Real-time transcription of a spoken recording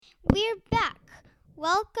We're back.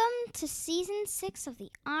 Welcome to Season 6 of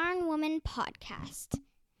the Iron Woman podcast.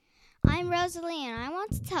 I'm Rosalie, and I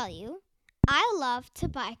want to tell you, I love to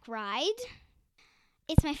bike ride.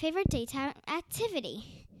 It's my favorite daytime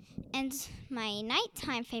activity. And my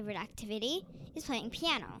nighttime favorite activity is playing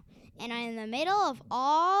piano. And I'm in the middle of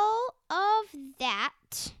all of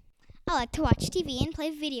that. I like to watch TV and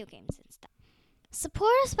play video games and stuff.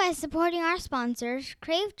 Support us by supporting our sponsors,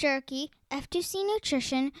 Crave Jerky, F2C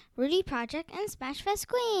Nutrition, Rudy Project, and Smashfest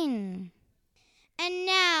Queen. And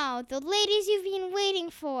now, the ladies you've been waiting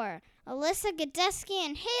for, Alyssa Godesky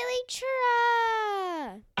and Haley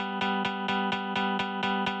Chura.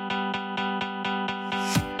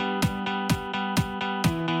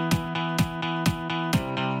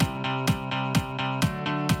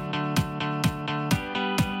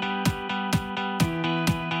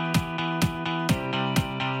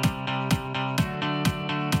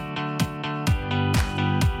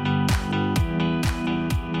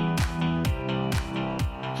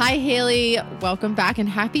 Hi, Haley. Welcome back and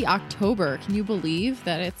happy October. Can you believe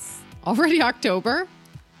that it's already October?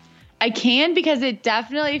 I can, because it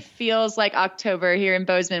definitely feels like October here in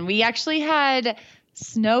Bozeman. We actually had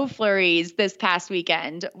snow flurries this past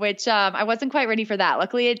weekend, which I wasn't quite ready for that.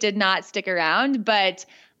 Luckily, it did not stick around, but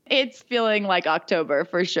it's feeling like October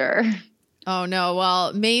for sure. Oh, no.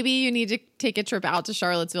 Well, maybe you need to take a trip out to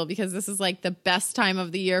Charlottesville because this is like the best time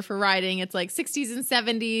of the year for riding. It's like 60s and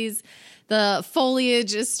 70s. The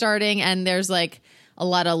foliage is starting and there's like a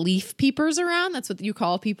lot of leaf peepers around. That's what you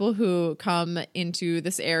call people who come into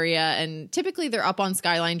this area. And typically they're up on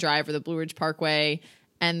Skyline Drive or the Blue Ridge Parkway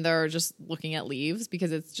and they're just looking at leaves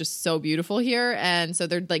because it's just so beautiful here. And so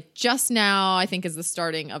they're like just now, I think, is the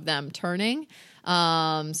starting of them turning.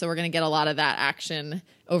 So we're going to get a lot of that action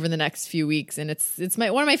over the next few weeks. And it's one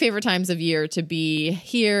of my favorite times of year to be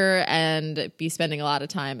here and be spending a lot of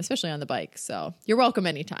time, especially on the bike. So you're welcome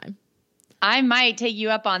anytime. I might take you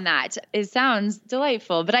up on that. It sounds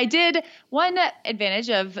delightful. But I did, one advantage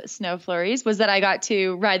of snow flurries was that I got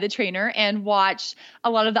to ride the trainer and watch a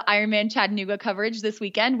lot of the Ironman Chattanooga coverage this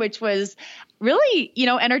weekend, which was really,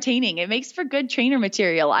 entertaining. It makes for good trainer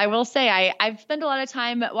material. I will say I've spent a lot of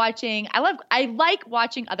time watching. I like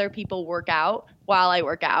watching other people work out while I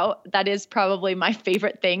work out. That is probably my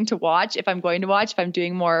favorite thing to watch if I'm going to watch, if I'm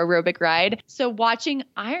doing more aerobic ride. So watching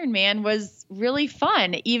Ironman was really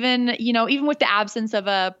fun. Even with the absence of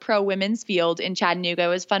a pro women's field in Chattanooga, it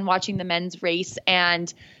was fun watching the men's race.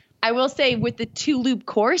 And I will say with the 2-loop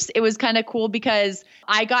course, it was kind of cool because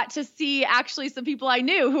I got to see actually some people I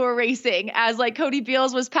knew who were racing as like Cody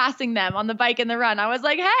Beals was passing them on the bike and the run. I was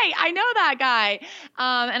like, hey, I know that guy.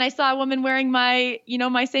 And I saw a woman wearing my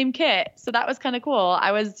same kit. So that was kind of cool.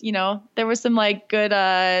 I was, there was some like good,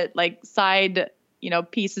 side,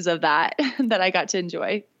 pieces of that that I got to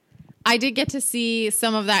enjoy. I did get to see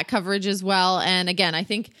some of that coverage as well. And again, I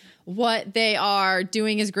think what they are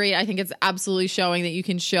doing is great. I think it's absolutely showing that you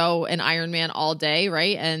can show an Ironman all day,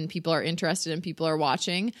 right? And people are interested and people are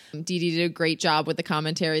watching. Dee Dee did a great job with the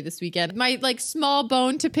commentary this weekend. My small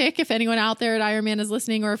bone to pick, if anyone out there at Ironman is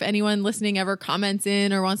listening, or if anyone listening ever comments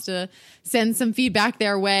in or wants to send some feedback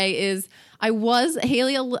their way, is I was,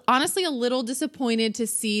 Haley, honestly a little disappointed to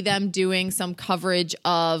see them doing some coverage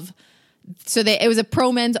of. So it was a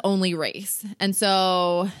pro men's only race. And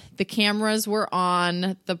so the cameras were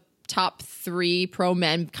on the top 3 pro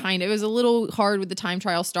men. It was a little hard with the time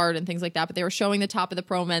trial start and things like that, but they were showing the top of the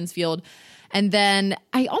pro men's field. And then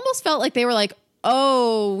I almost felt like they were like,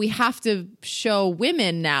 oh, we have to show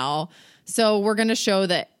women now. So we're going to show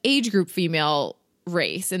the age group female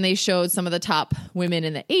race. And they showed some of the top women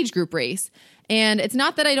in the age group race. And it's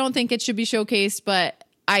not that I don't think it should be showcased, but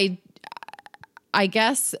I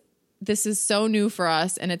guess this is so new for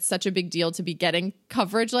us and it's such a big deal to be getting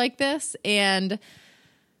coverage like this. And,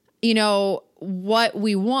 what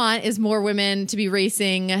we want is more women to be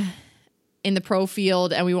racing in the pro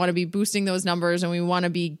field, and we want to be boosting those numbers, and we want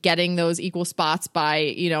to be getting those equal spots by,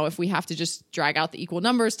 if we have to just drag out the equal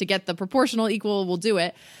numbers to get the proportional equal, we'll do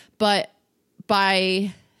it. But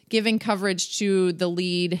by giving coverage to the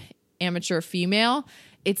lead amateur female,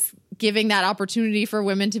 it's giving that opportunity for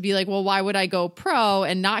women to be like, well, why would I go pro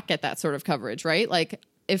and not get that sort of coverage, right? Like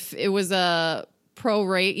if it was a pro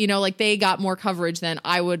race, they got more coverage than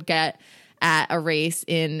I would get at a race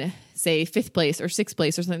in, say, 5th place or 6th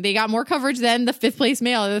place or something. They got more coverage than the 5th place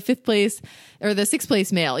male or the 5th place or the 6th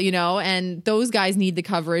place male, and those guys need the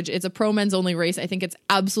coverage. It's a pro men's only race. I think it's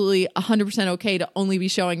absolutely 100% okay to only be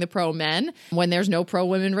showing the pro men when there's no pro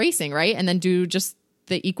women racing, right? And then do just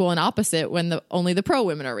the equal and opposite when only the pro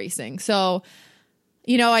women are racing. So,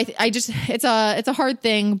 I just, it's a hard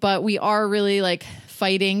thing, but we are really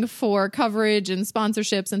fighting for coverage and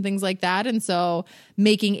sponsorships and things like that. And so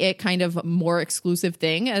making it kind of more exclusive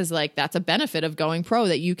thing as like, that's a benefit of going pro,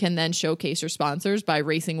 that you can then showcase your sponsors by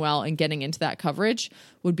racing well and getting into that coverage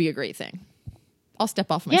would be a great thing. I'll step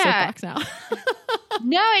off my soapbox now.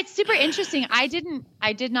 No, it's super interesting. I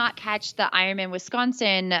did not catch the Ironman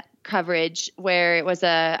Wisconsin coverage where it was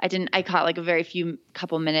I caught like a very few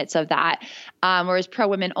couple minutes of that, where it was pro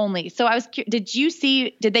women only. So I was,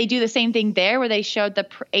 did they do the same thing there where they showed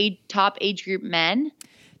the top age group men?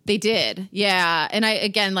 They did. Yeah. And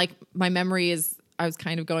again, like my memory is, I was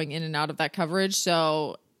kind of going in and out of that coverage.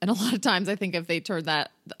 So, and a lot of times I think if they turned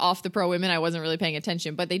that off the pro women, I wasn't really paying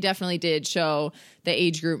attention, but they definitely did show the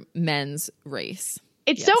age group men's race.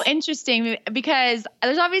 It's so interesting because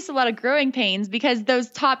there's obviously a lot of growing pains because those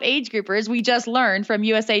top age groupers we just learned from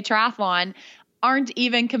USA Triathlon aren't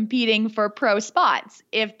even competing for pro spots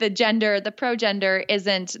if the pro gender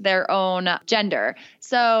isn't their own gender.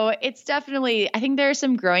 So it's definitely, I think there are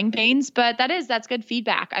some growing pains, but that's good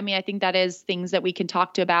feedback. I mean, I think that is things that we can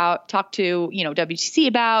talk to, WTC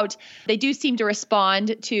about. They do seem to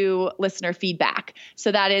respond to listener feedback.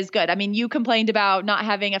 So that is good. I mean, you complained about not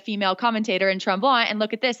having a female commentator in Tremblant, and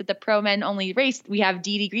look at this, at the pro men only race, we have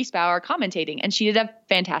Dee Dee Griesbauer commentating, and she did a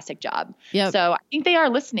fantastic job. Yep. So I think they are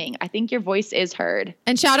listening. I think your voice is heard.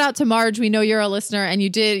 And shout out to Marge. We know you're a listener and you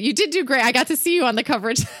did do great. I got to see you on the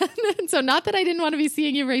coverage. So not that I didn't want to be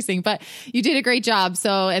seeing you racing, but you did a great job.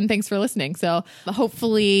 So, and thanks for listening. So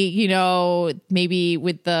hopefully, maybe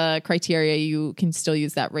with the criteria, you can still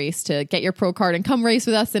use that race to get your pro card and come race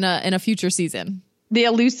with us in a future season. The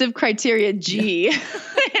elusive criteria G. Yeah.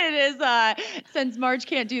 It is, since Marge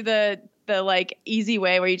can't do the like easy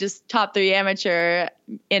way where you just top 3 amateur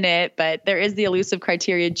in it, but there is the elusive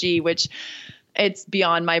criteria G, which it's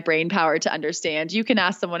beyond my brain power to understand. You can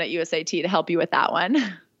ask someone at USAT to help you with that one.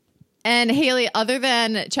 And Haley, other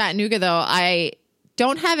than Chattanooga though, I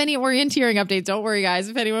don't have any orienteering updates. Don't worry guys.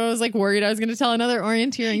 If anyone was like worried I was going to tell another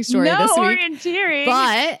orienteering story this week. No orienteering.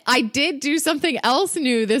 But I did do something else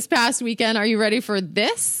new this past weekend. Are you ready for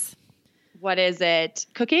this? What is it?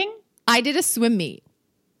 Cooking? I did a swim meet.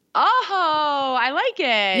 Oh, I like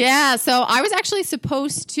it. Yeah. So I was actually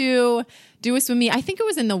supposed to do a swim meet. I think it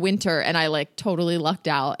was in the winter and I like totally lucked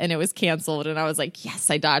out and it was canceled. And I was like, yes,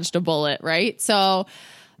 I dodged a bullet. Right. So,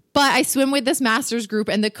 but I swim with this masters group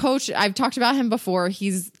and the coach, I've talked about him before.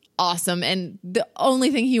 He's awesome. And the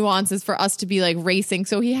only thing he wants is for us to be like racing.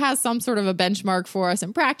 So he has some sort of a benchmark for us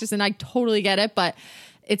in practice. And I totally get it. But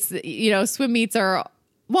it's, swim meets are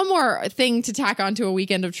one more thing to tack onto a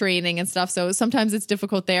weekend of training and stuff. So sometimes it's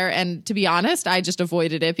difficult there. And to be honest, I just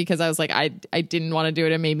avoided it because I was like, I didn't want to do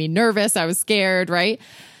it. It made me nervous. I was scared. Right.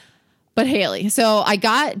 But Haley, so I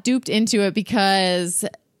got duped into it because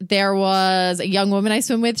there was a young woman I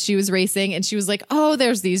swim with. She was racing and she was like, oh,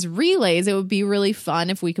 there's these relays. It would be really fun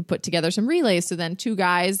if we could put together some relays. So then 2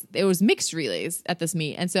 guys, it was mixed relays at this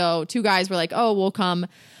meet. And so 2 guys were like, oh, we'll come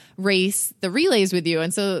race the relays with you.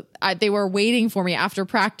 And so they were waiting for me after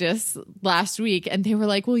practice last week and they were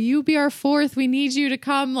like, will you be our 4th? We need you to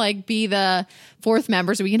come like be the 4th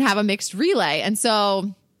member so we can have a mixed relay. And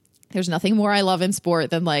so there's nothing more I love in sport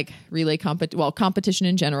than like relay competition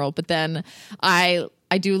in general. But then I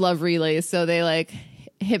do love relays. So they like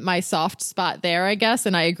hit my soft spot there, I guess.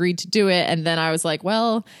 And I agreed to do it. And then I was like,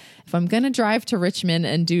 well, if I'm going to drive to Richmond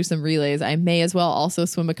and do some relays, I may as well also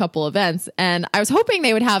swim a couple events. And I was hoping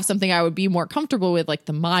they would have something I would be more comfortable with, like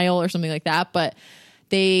the mile or something like that. But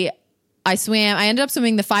I ended up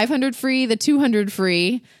swimming the 500 free, the 200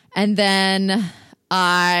 free. And then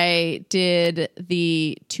I did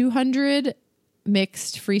the 200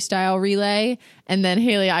 mixed freestyle relay. And then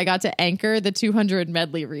Haley, I got to anchor the 200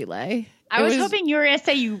 medley relay. I was hoping you were going to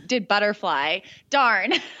say you did butterfly.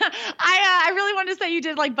 Darn. I really wanted to say you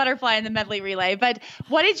did like butterfly in the medley relay. But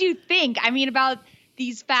what did you think? I mean, about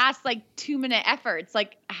these fast, like 2-minute efforts,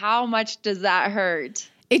 like how much does that hurt?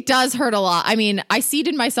 It does hurt a lot. I mean, I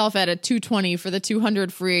seeded myself at a 220 for the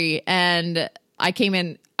 200 free and I came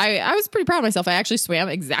in, I was pretty proud of myself. I actually swam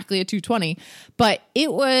exactly a 220, but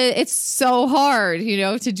it's so hard,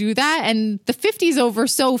 to do that. And the 50's over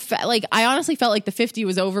so fast. Like, I honestly felt like the 50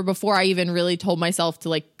 was over before I even really told myself to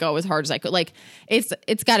like go as hard as I could. Like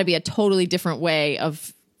it's got to be a totally different way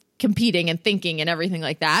of competing and thinking and everything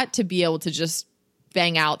like that to be able to just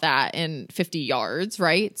bang out that in 50 yards.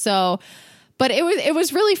 Right. So, but it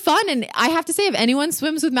was really fun. And I have to say, if anyone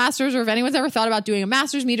swims with masters or if anyone's ever thought about doing a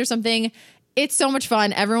masters meet or something, it's so much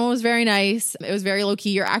fun. Everyone was very nice. It was very low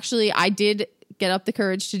key. I did get up the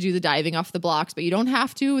courage to do the diving off the blocks, but you don't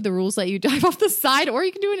have to. The rules let you dive off the side, or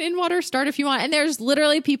you can do an in-water start if you want. And there's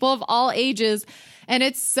literally people of all ages. And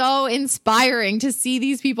it's so inspiring to see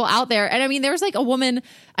these people out there. And I mean, there was like a woman,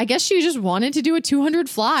 I guess she just wanted to do a 200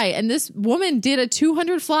 fly. And this woman did a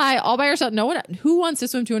 200 fly all by herself. No one who wants to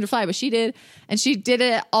swim 200 fly, but she did. And she did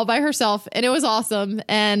it all by herself. And it was awesome.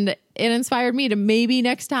 And it inspired me to maybe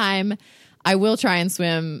next time I will try and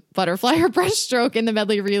swim butterfly or breaststroke in the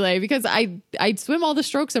medley relay, because I swim all the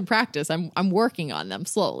strokes in practice. I'm working on them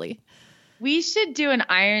slowly. We should do an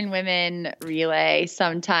Iron Women relay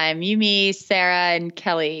sometime. You, me, Sarah, and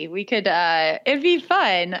Kelly. We could, it'd be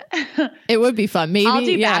fun. It would be fun. Maybe I'll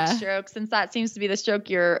do backstroke, since that seems to be the stroke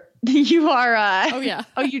you are. Oh yeah.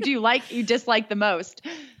 Oh, you dislike the most.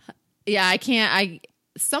 Yeah, I can't,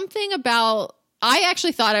 something about, I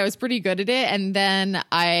actually thought I was pretty good at it. And then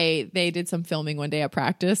they did some filming one day at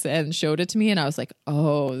practice and showed it to me. And I was like,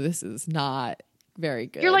 oh, this is not very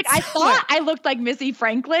good. You're like, I thought I looked like Missy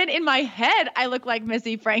Franklin. In my head, I look like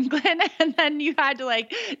Missy Franklin. And then you had to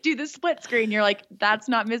like do the split screen. You're like, that's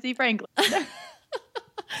not Missy Franklin.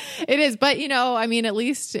 It is. But, I mean, at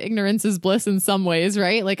least ignorance is bliss in some ways,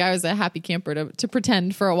 right? Like I was a happy camper to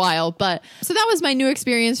pretend for a while. But so that was my new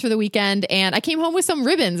experience for the weekend. And I came home with some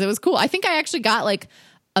ribbons. It was cool. I think I actually got like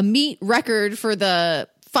a meet record for the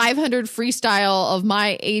 500 freestyle of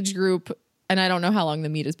my age group. And I don't know how long the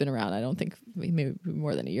meet has been around. I don't think maybe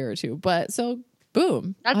more than a year or two. But so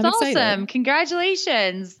boom. That's awesome.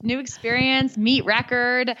 Congratulations. New experience, meet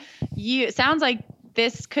record. Sounds like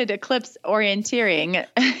this could eclipse orienteering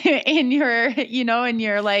in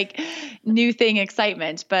your like new thing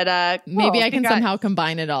excitement. But maybe I can somehow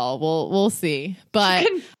combine it all. We'll see. But you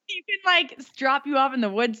can like drop you off in the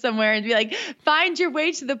woods somewhere and be like, find your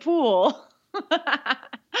way to the pool. I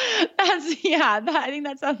think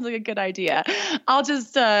that sounds like a good idea. I'll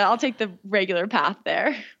take the regular path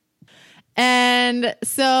there. And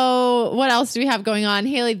so what else do we have going on?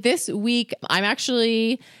 Haley, this week I'm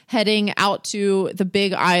actually heading out to the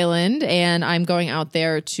Big Island, and I'm going out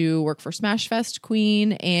there to work for Smash Fest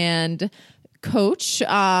Queen and coach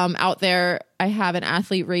out there. I have an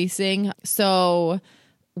athlete racing. So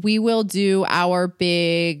we will do our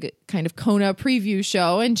big kind of Kona preview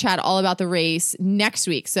show and chat all about the race next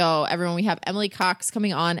week. So everyone, we have Emily Cox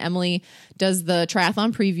coming on. Emily does the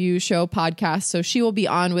Triathlon Preview Show podcast. So she will be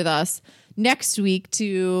on with us next week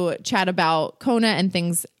to chat about Kona and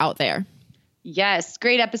things out there. Yes,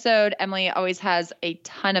 great episode. Emily always has a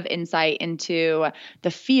ton of insight into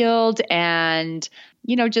the field and,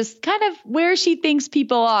 just kind of where she thinks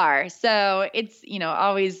people are. So it's,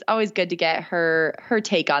 always good to get her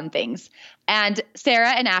take on things. And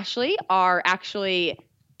Sarah and Ashley are actually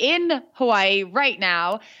in Hawaii right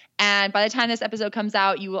now. And by the time this episode comes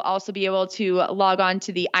out, you will also be able to log on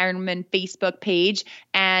to the Ironwomen Facebook page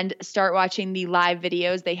and start watching the live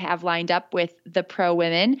videos they have lined up with the pro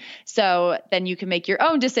women. So then you can make your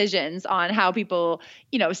own decisions on how people,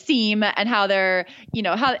 seem and how they're,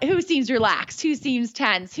 who seems relaxed, who seems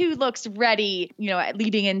tense, who looks ready,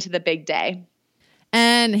 leading into the big day.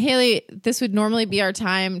 And Haley, this would normally be our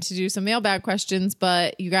time to do some mailbag questions,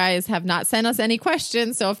 but you guys have not sent us any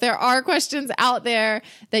questions. So if there are questions out there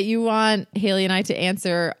that you want Haley and I to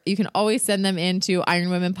answer, you can always send them into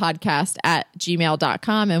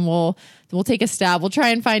ironwomenpodcast@gmail.com, and we'll take a stab. We'll try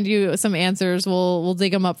and find you some answers. We'll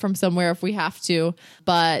dig them up from somewhere if we have to,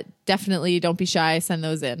 but definitely don't be shy. Send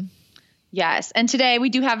those in. Yes. And today we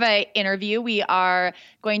do have an interview. We are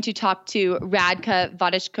going to talk to Radka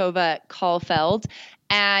Vodishkova-Caulfield.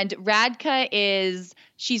 And Radka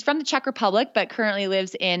she's from the Czech Republic, but currently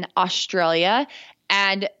lives in Australia.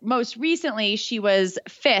 And most recently, she was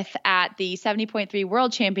 5th at the 70.3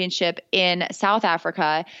 World Championship in South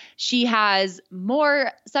Africa. She has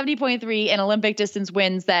more 70.3 and Olympic distance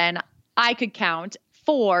wins than I could count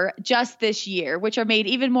for just this year, which are made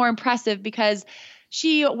even more impressive because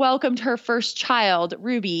she welcomed her first child,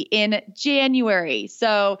 Ruby, in January.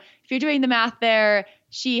 So if you're doing the math there,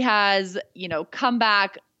 she has, come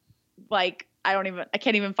back like, I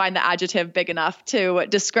can't even find the adjective big enough to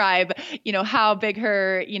describe, how big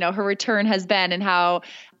her, her return has been and how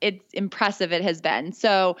it's impressive it has been.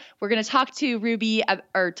 So we're going to talk to Ruby,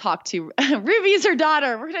 Ruby's her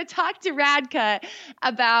daughter. We're going to talk to Radka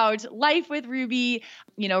about life with Ruby,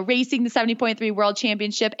 racing the 70.3 World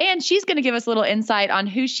Championship. And she's going to give us a little insight on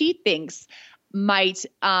who she thinks might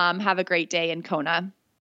have a great day in Kona.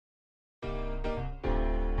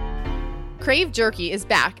 Crave Jerky is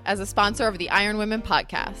back as a sponsor of the Iron Women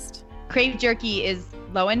podcast. Crave Jerky is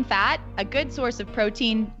low in fat, a good source of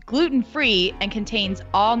protein, gluten-free, and contains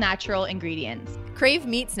all natural ingredients. Crave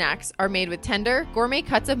meat snacks are made with tender, gourmet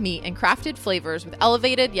cuts of meat and crafted flavors with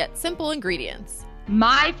elevated yet simple ingredients.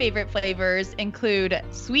 My favorite flavors include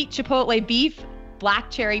sweet chipotle beef,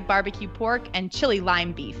 black cherry barbecue pork, and chili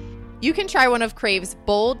lime beef. You can try one of Crave's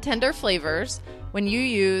bold, tender flavors when you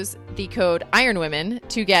use the code IRONWOMEN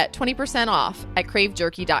to get 20% off at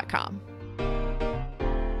cravejerky.com.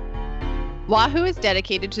 Wahoo is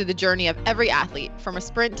dedicated to the journey of every athlete, from a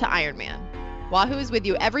sprint to Ironman. Wahoo is with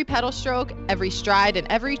you every pedal stroke, every stride, and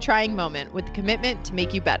every trying moment with the commitment to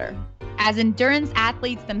make you better. As endurance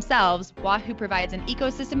athletes themselves, Wahoo provides an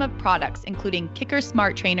ecosystem of products including Kicker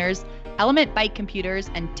Smart Trainers, Element Bike Computers,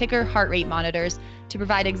 and Ticker Heart Rate Monitors to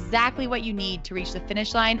provide exactly what you need to reach the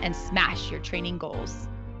finish line and smash your training goals.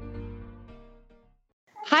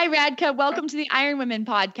 Hi, Radka. Welcome to the Iron Women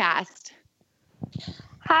podcast.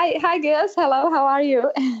 Hi, girls. Hello. How are you?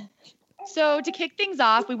 So to kick things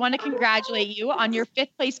off, we want to congratulate you on your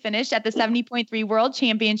 5th place finish at the 70.3 World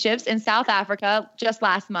Championships in South Africa just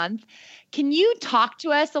last month. Can you talk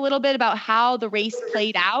to us a little bit about how the race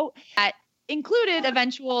played out that included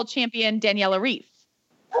eventual champion Daniela Ryf?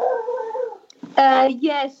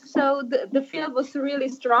 Yes. So the field was really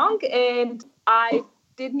strong, and I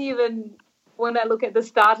didn't even want to look at the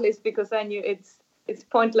start list because I knew it's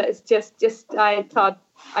pointless. Just I thought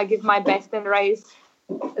I give my best and race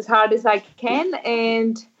as hard as I can.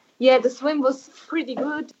 And yeah, the swim was pretty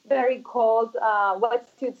good. Very cold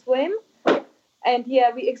wetsuit swim. And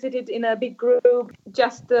yeah, we exited in a big group,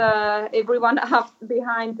 just everyone up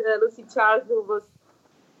behind Lucy Charles, who was,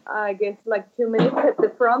 I guess, like 2 minutes at the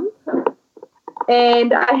front.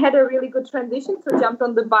 And I had a really good transition, so jumped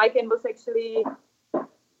on the bike and was actually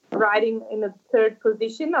riding in a 3rd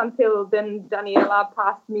position until then Daniela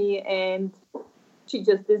passed me and she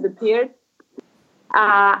just disappeared.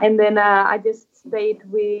 And then I just stayed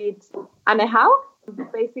with Anne Haug,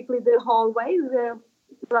 basically the whole way. We were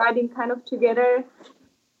riding kind of together,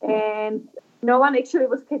 and no one actually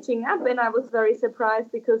was catching up, and I was very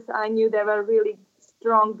surprised because I knew there were really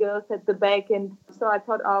strong girls at the back, and so I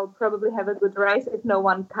thought I'll probably have a good race if no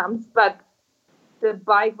one comes. But the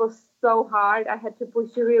bike was so hard, I had to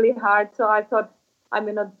push really hard, so I thought I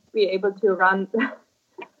may not be able to run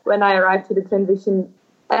when I arrived to the transition.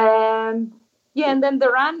 Yeah, and then the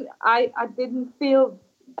run, I didn't feel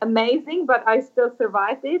amazing, but I still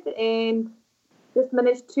survived it and just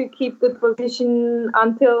managed to keep the position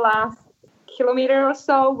until last kilometer or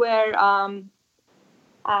so, where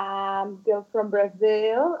girl from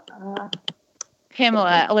Brazil,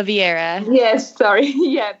 Pamela Oliveira. Yes, sorry.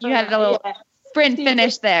 Yeah, you had a little sprint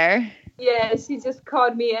finish there. Yeah, she just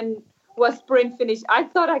caught me and was sprint finish. I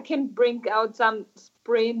thought I can bring out some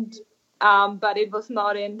sprint, but it was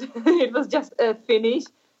not in. It was just a finish,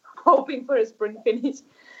 hoping for a sprint finish.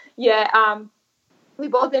 Yeah, we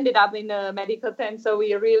both ended up in a medical tent, so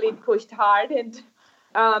we really pushed hard, and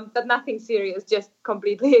but nothing serious, just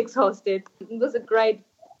completely exhausted. It was a great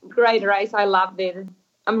race. I loved it.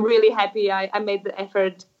 I'm really happy I made the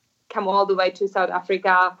effort, come all the way to South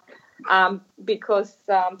Africa, because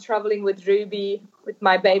traveling with Ruby, with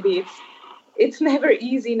my baby, it's never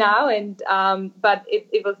easy now, and but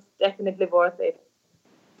it was definitely worth it.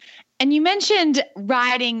 And you mentioned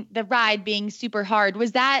the ride being super hard.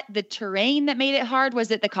 Was that the terrain that made it hard? Was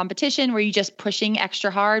it the competition? Were you just pushing extra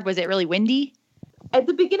hard? Was it really windy? At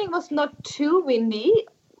the beginning, it was not too windy.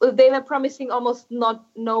 They were promising almost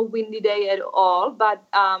no windy day at all, but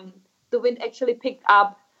the wind actually picked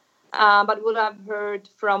up. But what I've heard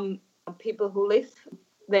from people who live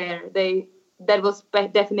there, that was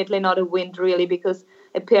definitely not a wind really, because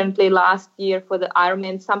apparently last year for the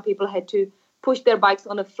Ironman, some people had to push their bikes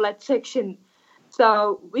on a flat section.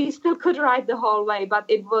 So we still could ride the whole way, but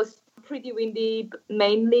it was pretty windy,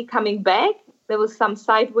 mainly coming back. There was some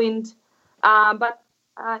side wind, but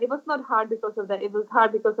it was not hard because of that. It was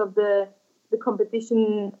hard because of the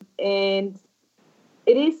competition, and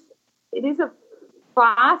it is a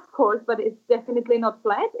fast course, but it's definitely not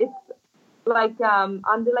flat. It's like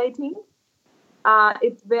undulating.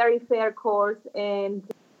 It's very fair course, and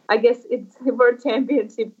I guess it's a World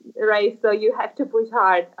Championship race, so you have to push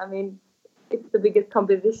hard. I mean, it's the biggest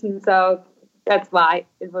competition, so that's why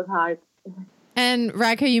it was hard. And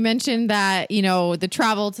Radka, you mentioned that, the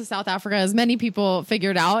travel to South Africa, as many people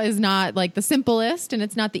figured out, is not like the simplest, and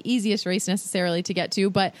it's not the easiest race necessarily to get to.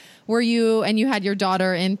 But you had your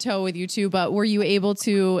daughter in tow with you too, but were you able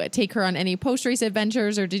to take her on any post-race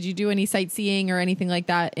adventures, or did you do any sightseeing or anything like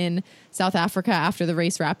that in South Africa after the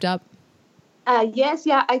race wrapped up? Yes,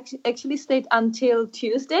 yeah. I actually stayed until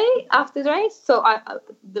Tuesday after the race. So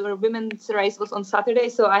the women's race was on Saturday.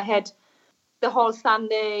 So I had the whole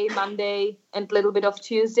Sunday, Monday, and a little bit of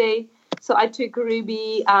Tuesday. So I took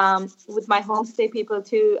Ruby with my homestay people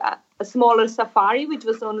to a smaller safari, which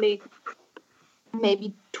was only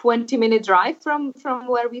maybe 20-minute drive from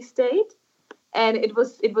where we stayed. And it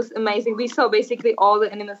was amazing. We saw basically all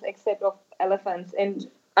the animals except of elephants. And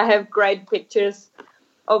I have great pictures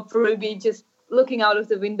of Ruby just looking out of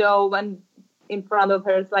the window when in front of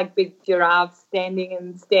her is like big giraffes standing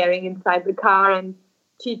and staring inside the car and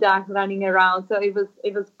cheetahs running around. So it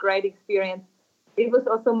was great experience. It was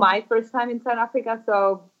also my first time in South Africa,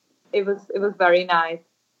 so it was very nice.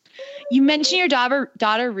 You mentioned your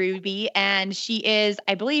daughter Ruby, and she is,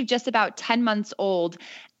 I believe, just about 10 months old.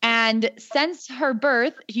 And since her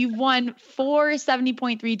birth, you've won 4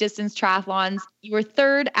 70.3 distance triathlons. You were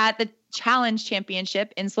third at the Challenge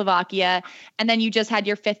Championship in Slovakia, and then you just had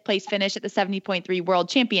your 5th place finish at the 70.3 World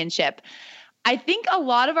Championship. I think a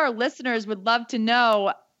lot of our listeners would love to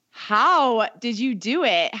know, how did you do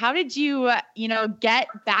it? How did you, get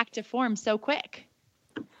back to form so quick?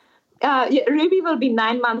 Ruby will be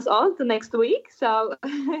 9 months old the next week. So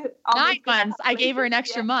 9 months. I gave her an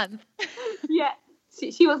extra month. Yeah.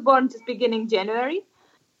 She was born just beginning January.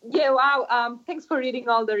 Yeah, wow. Thanks for reading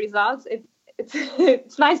all the results.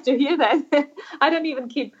 It's nice to hear that. I don't even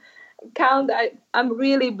keep count. I'm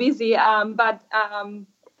really busy. But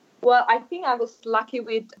I think I was lucky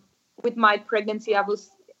with my pregnancy.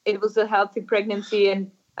 It was a healthy pregnancy,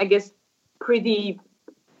 and I guess pretty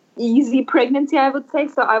easy pregnancy, I would say.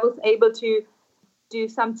 So I was able to do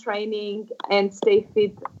some training and stay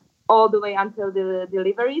fit all the way until the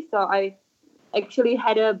delivery. So I actually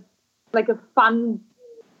had a fun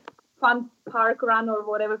park run or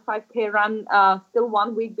whatever, 5K run still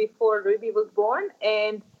 1 week before Ruby was born,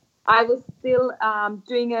 and I was still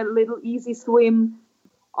doing a little easy swim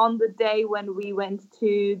on the day when we went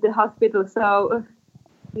to the hospital. So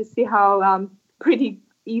you see how pretty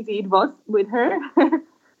easy it was with her.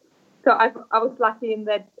 So I was lucky in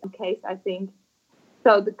that case, I think.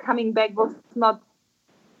 So the coming back was not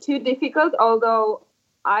too difficult, although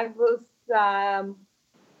I was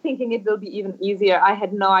thinking it will be even easier. I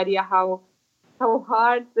had no idea how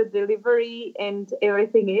hard the delivery and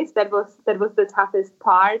everything is. That was the toughest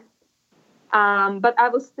part. But I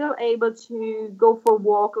was still able to go for a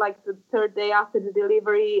walk like the 3rd day after the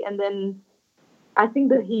delivery, and then I think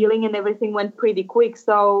the healing and everything went pretty quick.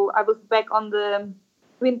 So I was back on the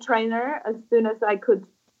wind trainer as soon as I could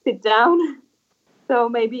sit down. So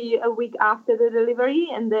maybe a week after the delivery,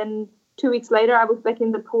 and then 2 weeks later I was back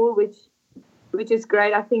in the pool, which is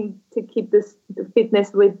great, I think, to keep the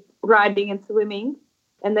fitness with riding and swimming.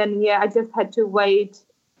 And then I just had to wait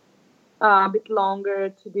a bit longer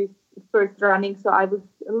to do first running. So I was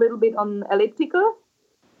a little bit on elliptical.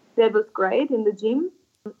 That was great in the gym.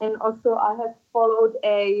 And also I have followed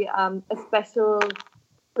a special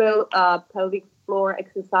pelvic floor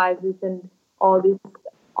exercises and all this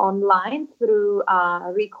online through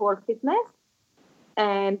Recore Fitness.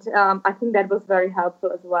 And I think that was very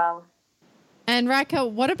helpful as well. And Radka,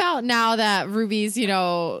 what about now that Ruby's,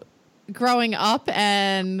 growing up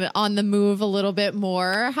and on the move a little bit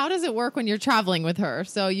more? How does it work when you're traveling with her?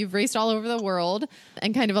 So you've raced all over the world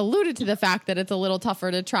and kind of alluded to the fact that it's a little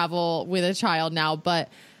tougher to travel with a child now, but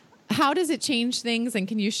how does it change things? And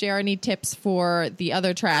can you share any tips for the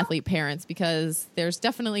other triathlete parents? Because there's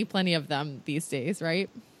definitely plenty of them these days, right?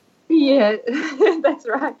 Yeah, that's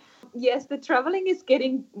right. Yes, the traveling is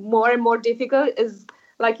getting more and more difficult. As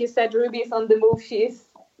like you said, Ruby is on the move.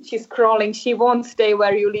 She's crawling. She won't stay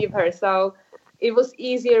where you leave her. So it was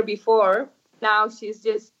easier before. Now she's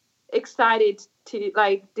just excited to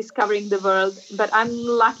discovering the world. But I'm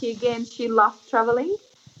lucky again. She loves traveling.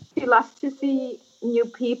 She loves to see new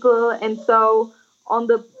people. And so on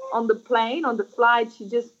the plane, on the flight, she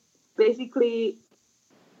just basically,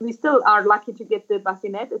 we still are lucky to get the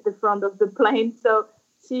bassinet at the front of the plane. So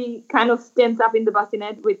she kind of stands up in the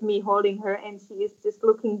bassinet with me holding her, and she is just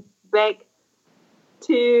looking back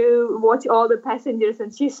to watch all the passengers,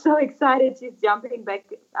 and she's so excited. She's jumping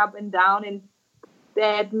back up and down, and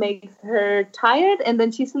that makes her tired, and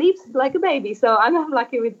then she sleeps like a baby. So I'm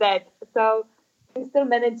lucky with that. So we still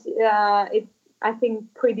manage it, I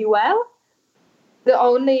think, pretty well. The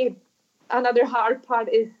only another hard part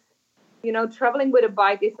is, traveling with a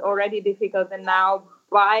bike is already difficult, and now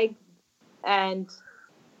bike and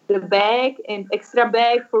the bag and extra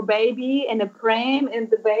bag for baby and a pram and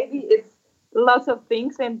the baby, it's lots of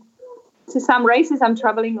things. And to some races I'm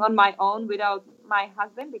traveling on my own without my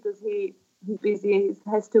husband because he's busy,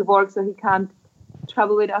 he has to work, so he can't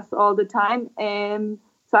travel with us all the time.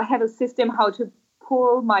 So I have a system how to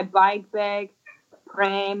pull my bike bag,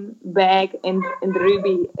 pram, bag, and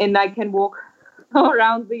Ruby, and I can walk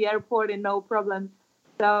around the airport and no problem.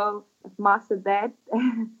 So I've mastered that.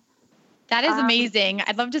 That is amazing.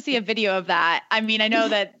 I'd love to see a video of that. I mean, I know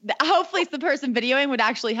that hopefully the person videoing would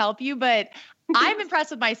actually help you, but I'm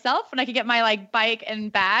impressed with myself when I could get my like bike and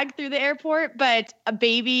bag through the airport, but a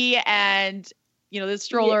baby and, you know, the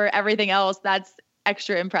stroller, everything else, that's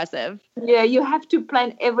extra impressive. Yeah, you have to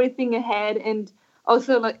plan everything ahead, and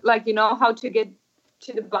also like you know how to get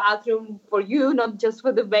to the bathroom for you, not just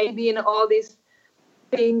for the baby, and all these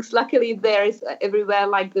things. Luckily, there is everywhere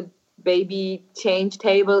like the baby change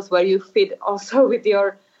tables where you fit also with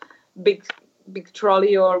your big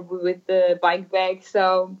trolley or with the bike bag.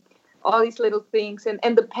 So all these little things,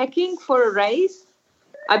 and the packing for a race,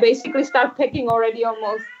 I basically start packing already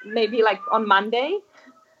almost maybe like on Monday.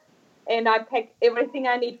 And I pack everything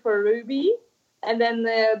I need for Ruby. And then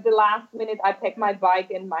the last minute, I pack my bike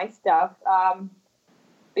and my stuff.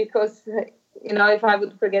 Because, you know, if I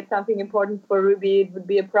would forget something important for Ruby, it would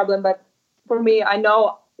be a problem. But for me, I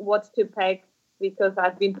know what to pack because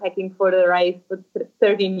I've been packing for the race for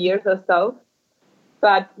 13 years or so.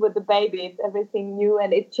 But with the baby, it's everything new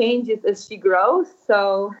and it changes as she grows.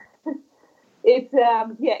 So it's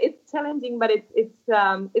challenging, but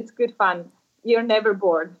it's good fun. You're never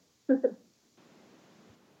bored.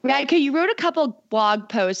 Radka, you wrote a couple blog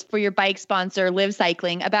posts for your bike sponsor, Live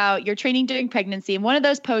Cycling, about your training during pregnancy. And one of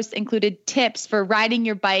those posts included tips for riding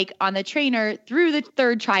your bike on the trainer through the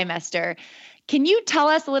third trimester. Can you tell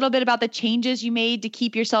us a little bit about the changes you made to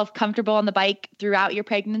keep yourself comfortable on the bike throughout your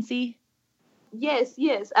pregnancy? Yes.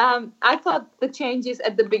 I thought the changes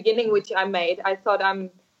at the beginning, which I made, I thought I'm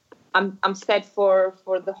set for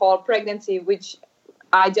the whole pregnancy, which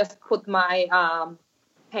I just put my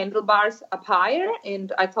handlebars up higher,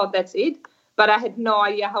 and I thought that's it. But I had no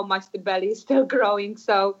idea how much the belly is still growing.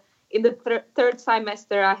 So in the third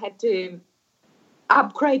trimester, I had to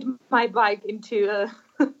upgrade my bike into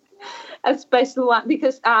a special one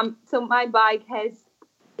because so my bike has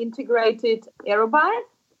integrated aero bars.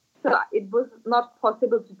 So it was not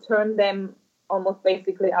possible to turn them almost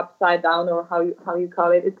basically upside down, or how you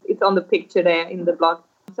call it. It's on the picture there in the blog.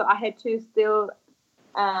 So I had to still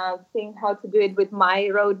think how to do it with my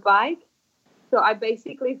road bike. So I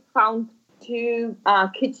basically found two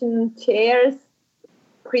kitchen chairs,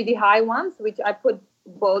 pretty high ones, which I put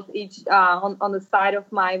both each on the side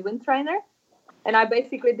of my wind trainer. And I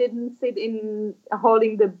basically didn't sit in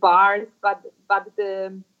holding the bars, but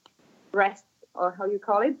the rest, or how you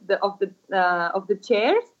call it, of the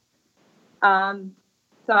chairs.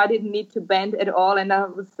 So I didn't need to bend at all, and I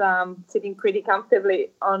was sitting pretty comfortably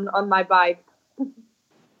on my bike.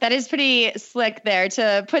 That is pretty slick there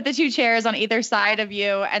to put the two chairs on either side of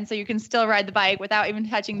you, and so you can still ride the bike without even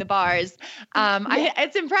touching the bars.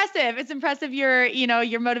 It's impressive. It's impressive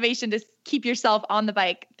your motivation to keep yourself on the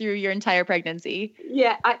bike through your entire pregnancy.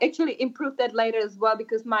 Yeah, I actually improved that later as well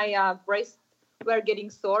because my wrists were getting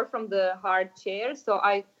sore from the hard chair. So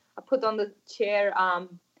I put on the chair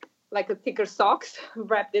like a thicker socks,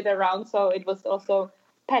 wrapped it around so it was also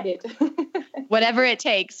padded. Whatever it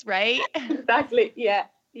takes, right? Exactly, yeah.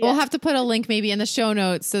 We'll have to put a link maybe in the show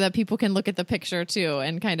notes so that people can look at the picture too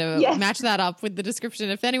and kind of match that up with the description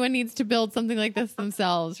if anyone needs to build something like this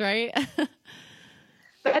themselves, right?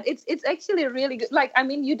 But it's actually really good. Like, I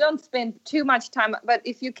mean, you don't spend too much time, but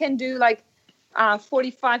if you can do like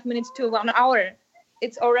 45 minutes to 1 hour,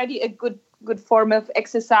 it's already a good form of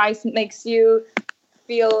exercise. It makes you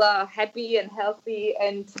feel happy and healthy,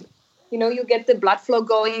 and you get the blood flow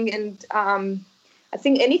going. And I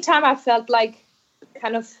think anytime I felt like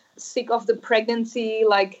kind of sick of the pregnancy,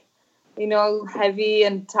 like heavy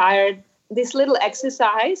and tired, this little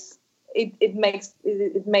exercise it makes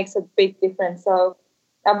a big difference. So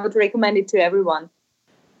I would recommend it to everyone.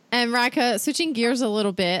 And Radka, switching gears a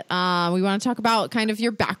little bit, we want to talk about kind of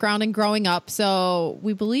your background and growing up. So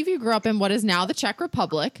we believe you grew up in what is now the Czech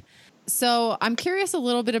Republic. So I'm curious a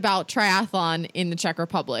little bit about triathlon in the Czech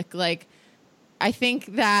Republic. Like, I think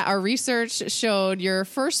that our research showed your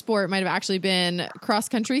first sport might have actually been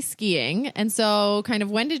cross-country skiing. And so kind of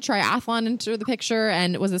when did triathlon enter the picture?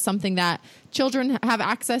 And was it something that children have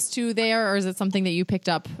access to there, or is it something that you picked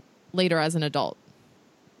up later as an adult?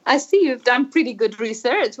 I see you've done pretty good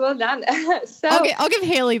research. Well done. I'll give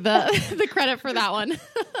Haley the credit for that one.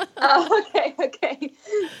 Oh, okay.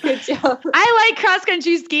 Good job. I like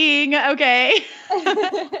cross-country skiing. Okay.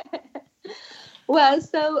 Well,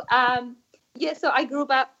 so I grew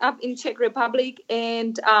up in Czech Republic,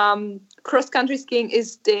 and cross-country skiing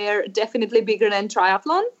is there definitely bigger than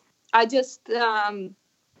triathlon. I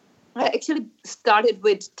actually started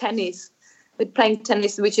with tennis, with playing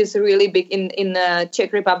tennis, which is really big in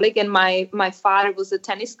Czech Republic. And my father was a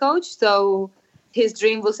tennis coach, so his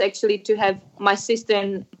dream was actually to have my sister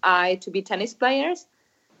and I to be tennis players,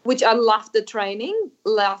 which I loved the training,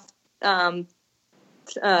 loved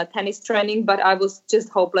tennis training, but I was just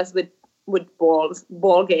hopeless with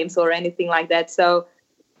ball games or anything like that. So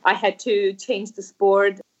I had to change the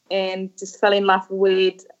sport and just fell in love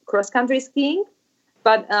with cross-country skiing.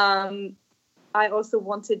 But I also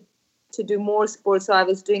wanted to do more sports, so I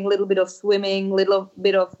was doing a little bit of swimming, little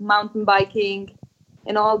bit of mountain biking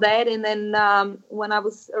and all that. And then when I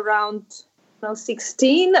was around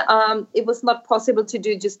 16, it was not possible to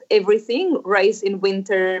do just everything, race in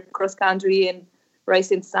winter, cross-country, and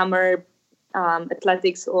race in summer,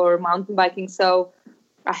 athletics or mountain biking. So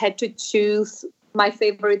I had to choose my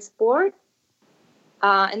favorite sport.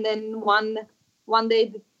 And then one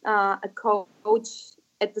day a coach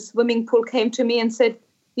at the swimming pool came to me and said,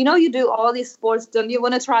 you do all these sports. Don't you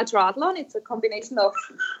want to try triathlon? It's a combination of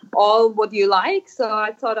all what you like. So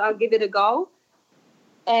I thought I'll give it a go.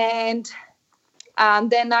 And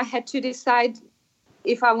then I had to decide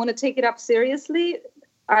if I want to take it up seriously,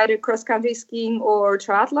 either cross-country skiing or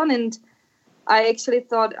triathlon. And I actually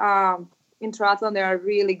thought in triathlon there are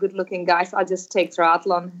really good-looking guys. I'll just take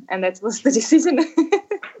triathlon. And that was the decision.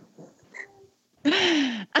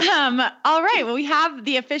 All right. Well, we have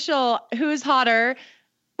the official who's hotter,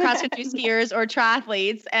 cross-country skiers or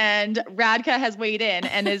triathletes, and Radka has weighed in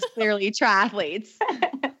and is clearly triathletes.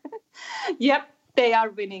 Yep, they are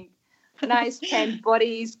winning. Nice tanned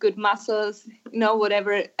bodies, good muscles,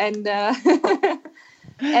 whatever. And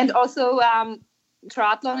and also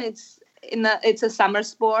triathlon, it's a summer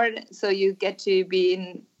sport, so you get to be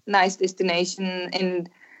in nice destination. And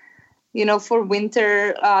for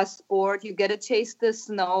winter sport, you get to chase the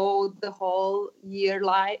snow the whole year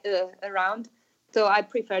around. So I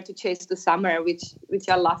prefer to chase the summer, which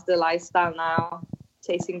I love the lifestyle now,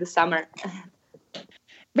 chasing the summer.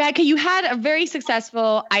 Radka, you had a very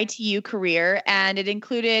successful ITU career, and it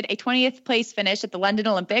included a 20th place finish at the London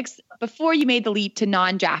Olympics before you made the leap to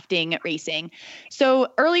non-drafting racing. So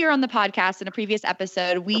earlier on the podcast in a previous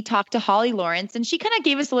episode, we talked to Holly Lawrence, and she kind of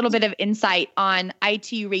gave us a little bit of insight on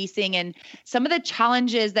ITU racing and some of the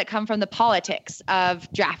challenges that come from the politics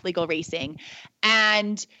of draft legal racing.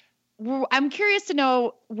 And I'm curious to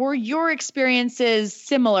know, were your experiences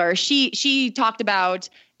similar? She talked about,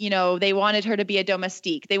 they wanted her to be a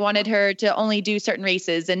domestique. They wanted her to only do certain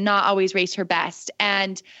races and not always race her best.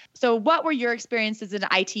 And so what were your experiences as an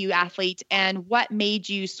ITU athlete, and what made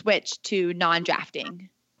you switch to non-drafting?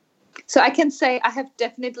 So I can say I have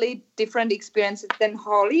definitely different experiences than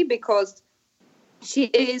Holly, because she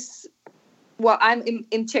is, I'm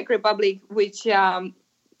in Czech Republic, which I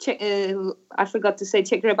forgot to say,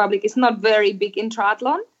 Czech Republic is not very big in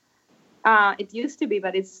triathlon. It used to be,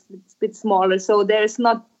 but it's a bit smaller. So there's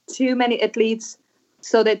not too many athletes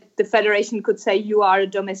so that the federation could say you are a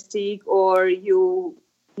domestique or you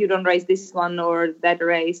don't race this one or that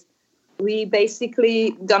race. We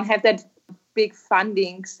basically don't have that big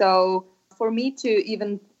funding. So for me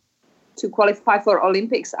to qualify for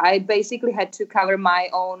Olympics, I basically had to cover my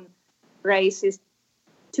own races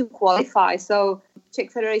to qualify. So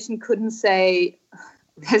Czech Federation couldn't say,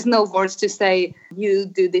 there's no words to say, you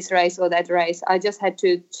do this race or that race. I just had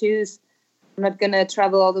to choose. I'm not going to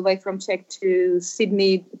travel all the way from Czech to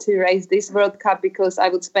Sydney to race this World Cup, because I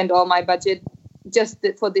would spend all my budget just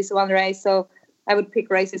for this one race. So I would pick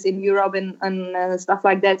races in Europe and stuff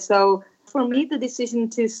like that. So for me, the decision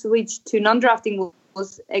to switch to non-drafting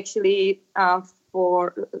was actually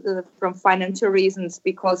from financial reasons,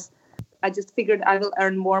 because I just figured I will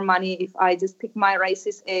earn more money if I just pick my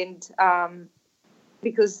races, and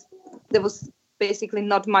because there was basically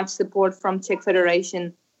not much support from Czech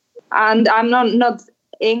Federation. And I'm not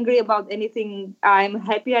angry about anything. I'm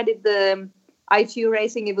happy I did the ITU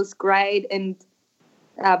racing. It was great, and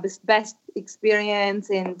best experience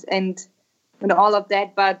and all of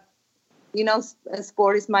that. But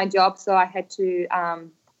sport is my job, so I had to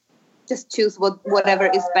just choose whatever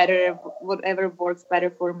is better, whatever works better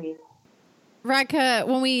for me. Radka,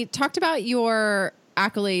 when we talked about your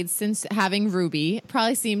accolades since having Ruby, it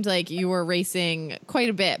probably seemed like you were racing quite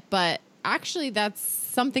a bit, but actually that's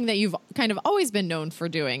something that you've kind of always been known for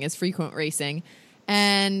doing, is frequent racing.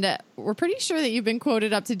 And we're pretty sure that you've been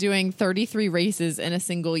quoted up to doing 33 races in a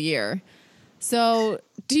single year. So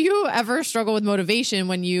do you ever struggle with motivation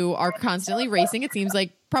when you are constantly racing? It seems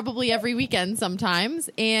like probably every weekend sometimes.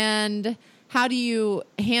 And How do you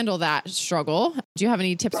handle that struggle? Do you have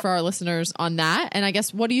any tips for our listeners on that? And I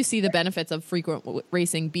guess, what do you see the benefits of frequent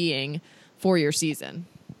racing being for your season?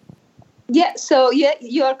 Yeah, so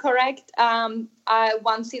you are correct.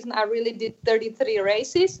 One season I really did 33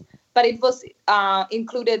 races, but it was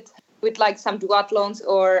included with like some duathlons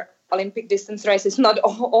or Olympic distance races, not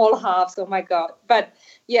all halves. Oh my God. But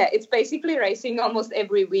yeah, it's basically racing almost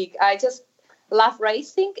every week. I just love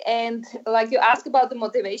racing. And like you asked about the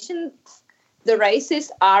motivation, the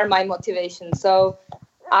races are my motivation. So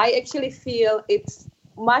I actually feel it's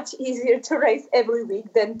much easier to race every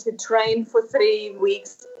week than to train for 3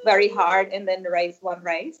 weeks very hard and then race one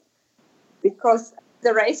race. Because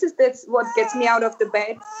the races, that's what gets me out of the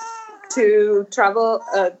bed to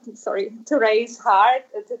to race hard,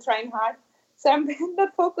 to train hard. So I'm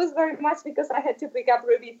not focused very much because I had to pick up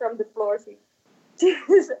Ruby from the floor.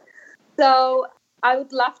 So I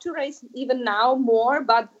would love to race even now more,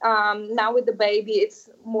 but now with the baby, it's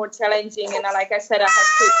more challenging. And like I said, I have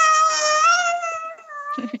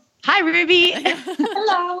to. Hi, Ruby.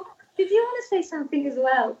 Hello. Did you want to say something as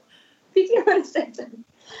well?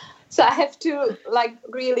 So I have to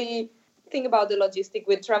really think about the logistic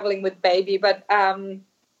with traveling with baby, but I'm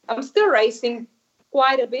still racing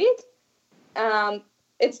quite a bit.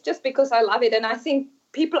 It's just because I love it, and I think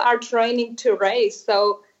people are training to race.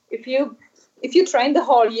 So if you train the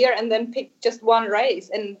whole year and then pick just one race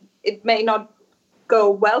and it may not go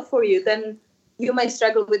well for you, then you may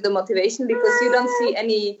struggle with the motivation because you don't see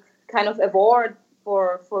any kind of award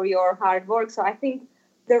for your hard work. So I think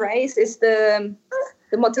the race is the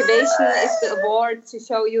motivation, is the award to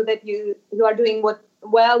show you that you are doing what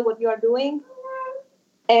you are doing.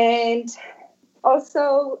 And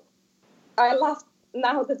also I love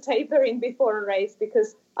now the tapering before a race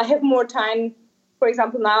because I have more time. For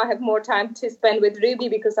example, now I have more time to spend with Ruby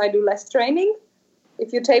because I do less training.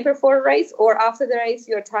 If you taper for a race or after the race,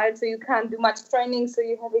 you're tired, so you can't do much training, so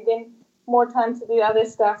you have again more time to do other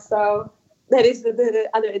stuff. So that is the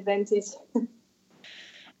other advantage.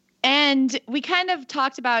 And we kind of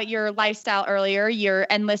talked about your lifestyle earlier, your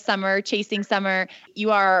endless summer, chasing summer.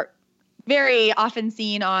 You are very often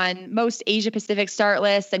seen on most Asia Pacific start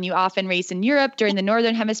lists, and you often race in Europe during the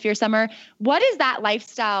Northern Hemisphere summer. What is that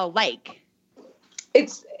lifestyle like?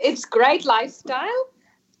 It's great lifestyle.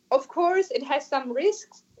 Of course, it has some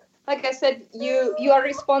risks. Like I said, you are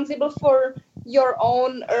responsible for your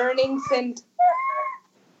own earnings, and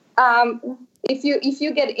if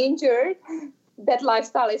you get injured, that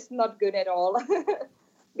lifestyle is not good at all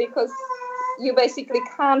because you basically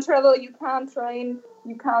can't travel, you can't train,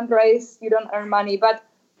 you can't race, you don't earn money. But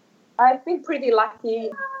I've been pretty lucky.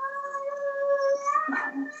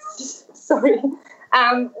 Sorry.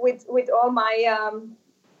 With all my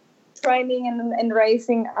training and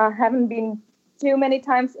racing, I haven't been too many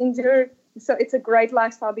times injured. So it's a great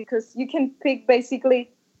lifestyle because you can pick basically,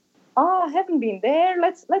 I haven't been there.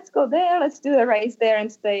 Let's go there. Let's do a race there and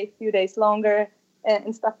stay a few days longer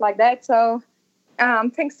and stuff like that. So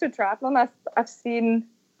thanks to triathlon, I've seen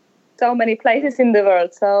so many places in the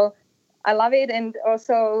world. So I love it. And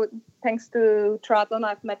also thanks to triathlon,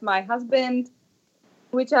 I've met my husband,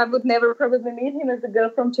 which I would never probably meet him as a girl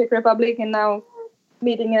from Czech Republic, and now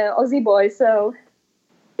meeting an Aussie boy. So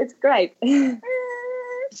it's great.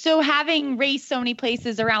 So having raced so many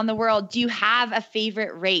places around the world, do you have a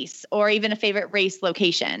favorite race or even a favorite race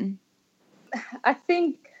location? I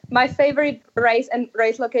think my favorite race and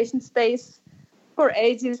race location stays for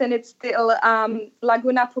ages, and it's still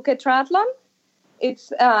Laguna Phuket Triathlon.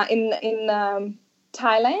 It's in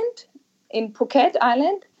Thailand, in Phuket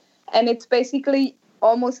Island, and it's basically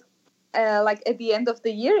almost like at the end of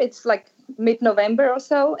the year. It's like mid-November or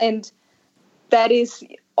so, and that is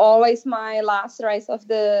always my last race of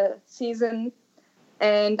the season,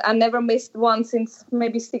 and I never missed one since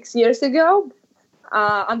maybe 6 years ago,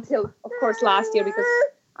 until of course last year because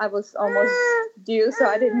I was almost due, so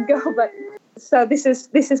I didn't go. But so this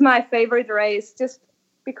is my favorite race just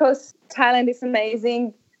because Thailand is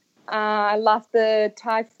amazing. I love the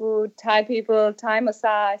Thai food, Thai people, Thai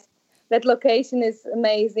massage. That location is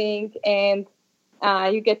amazing, and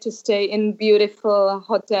you get to stay in beautiful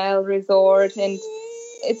hotel resort, and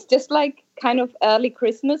it's just like kind of early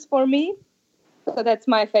Christmas for me. So that's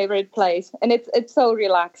my favorite place, and it's so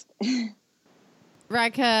relaxed.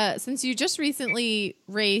 Radka, since you just recently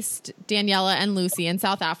raced Daniela and Lucy in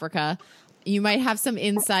South Africa, you might have some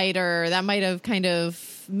insight, or that might have kind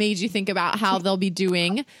of made you think about how they'll be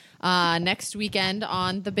doing next weekend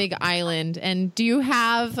on the Big Island. And do you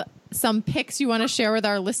have some picks you want to share with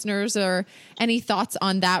our listeners, or any thoughts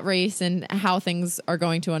on that race and how things are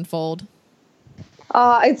going to unfold?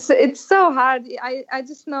 It's so hard. I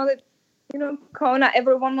just know that Kona,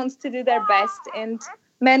 everyone wants to do their best, and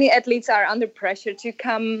many athletes are under pressure to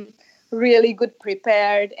come really good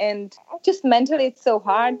prepared, and just mentally it's so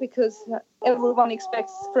hard because everyone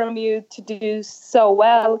expects from you to do so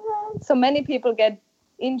well. So many people get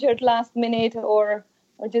injured last minute or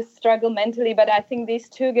just struggle mentally, but I think these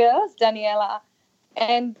two girls, Daniela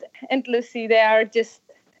and Lucy, they are just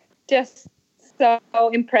so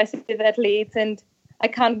impressive athletes, and I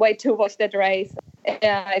can't wait to watch that race.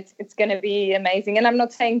 It's going to be amazing. And I'm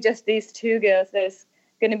not saying just these two girls, there's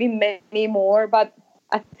going to be many more, but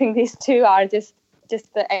I think these two are just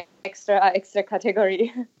the extra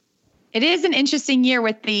category. It is an interesting year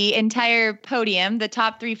with the entire podium, the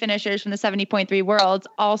top three finishers from the 70.3 Worlds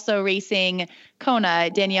also racing Kona,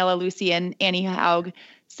 Daniela, Lucy, and Annie Haug.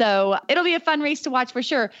 So it'll be a fun race to watch for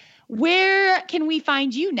sure. Where can we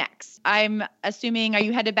find you next? I'm assuming, are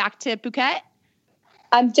you headed back to Phuket?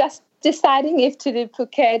 I'm just deciding if to do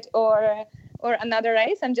Phuket or another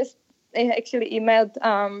race. I'm just actually emailed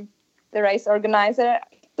the race organizer.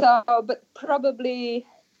 So, but probably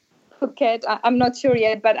Phuket. I'm not sure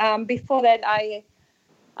yet. But before that,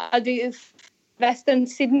 I'll do Western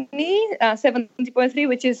Sydney 70.3,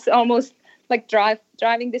 which is almost like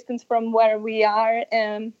driving distance from where we are.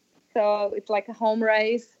 So it's like a home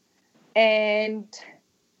race. And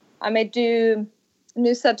I may do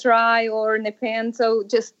Nusa Try or Nepean. So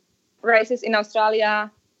just races in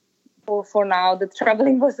Australia for now. The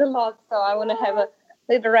traveling was a lot, so I want to have a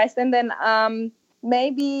little rest. And then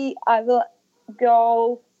maybe I will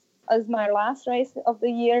go as my last race of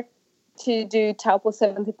the year to do Taupo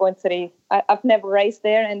 70.3. I've never raced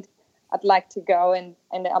there, and I'd like to go and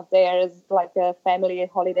end up there as like a family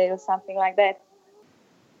holiday or something like that.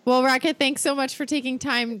 Well, Raquel, thanks so much for taking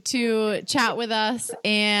time to chat with us,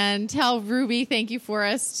 and tell Ruby thank you for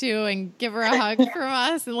us too, and give her a hug from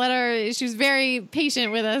us, and she was very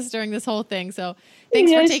patient with us during this whole thing. So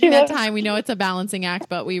thanks for taking that time. We know it's a balancing act,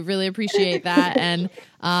 but we really appreciate that, and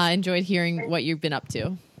enjoyed hearing what you've been up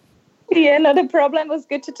to. Yeah, no, the problem was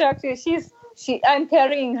good to talk to you. I'm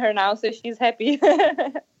carrying her now, so she's happy.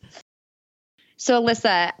 So,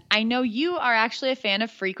 Alyssa, I know you are actually a fan of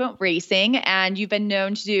frequent racing, and you've been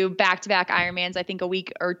known to do back-to-back Ironmans, I think a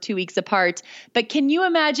week or 2 weeks apart. But can you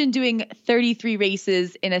imagine doing 33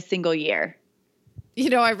 races in a single year?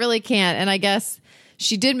 I really can't. And I guess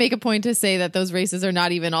she did make a point to say that those races are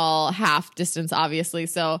not even all half distance, obviously.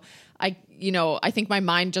 So I think my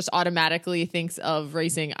mind just automatically thinks of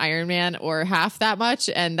racing Ironman or half that much.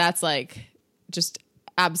 And that's like just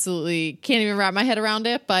absolutely can't even wrap my head around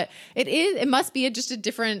it. But it must be just a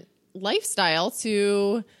different lifestyle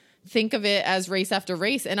to think of it as race after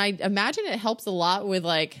race. And I imagine it helps a lot with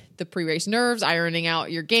like the pre-race nerves, ironing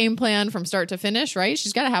out your game plan from start to finish, right?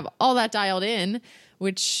 She's got to have all that dialed in,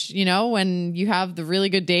 which, when you have the really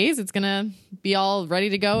good days, it's going to be all ready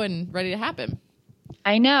to go and ready to happen.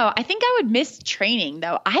 I know. I think I would miss training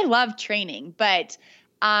though. I love training, but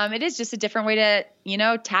it is just a different way to,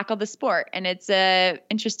 tackle the sport. And it's a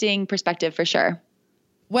interesting perspective for sure.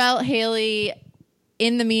 Well, Haley,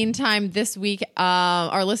 in the meantime, this week,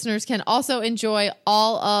 our listeners can also enjoy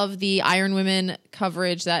all of the Iron Women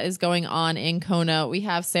coverage that is going on in Kona. We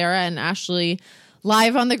have Sarah and Ashley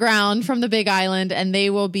live on the ground from the Big Island, and they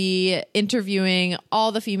will be interviewing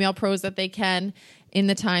all the female pros that they can in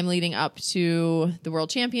the time leading up to the World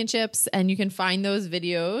Championships. And you can find those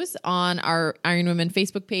videos on our Iron Women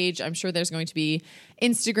Facebook page. I'm sure there's going to be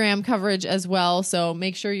Instagram coverage as well. So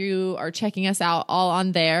make sure you are checking us out all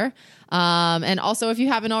on there. And also, if you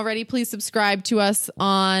haven't already, please subscribe to us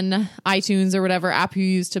on iTunes or whatever app you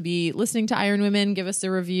use to be listening to Iron Women. Give us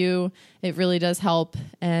a review. It really does help,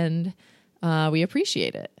 and we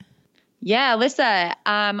appreciate it. Yeah, Alyssa,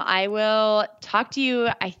 I will talk to you,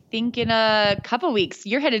 I think, in a couple weeks.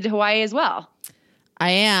 You're headed to Hawaii as well.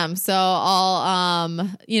 I am. So I'll,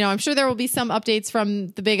 I'm sure there will be some updates from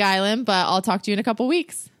the Big Island, but I'll talk to you in a couple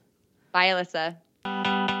weeks. Bye, Alyssa.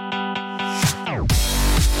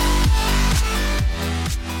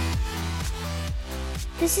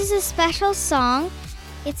 This is a special song.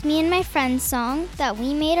 It's me and my friend's song that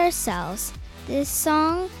we made ourselves. This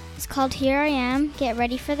song is called Here I Am. Get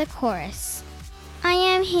ready for the chorus. I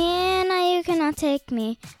am here, now you cannot take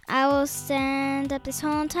me. I will stand up this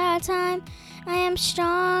whole entire time. I am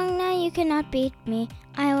strong, now you cannot beat me.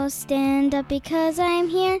 I will stand up because I am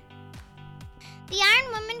here. The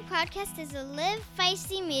Iron Woman podcast is a Live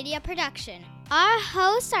Feisty media production. Our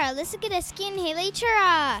hosts are Alyssa Godesky and Haley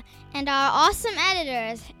Chura, and our awesome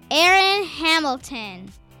editors, Aaron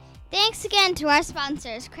Hamilton. Thanks again to our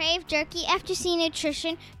sponsors, Crave Jerky, FTC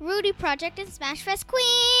Nutrition, Rudy Project, and Smashfest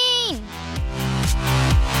Queen!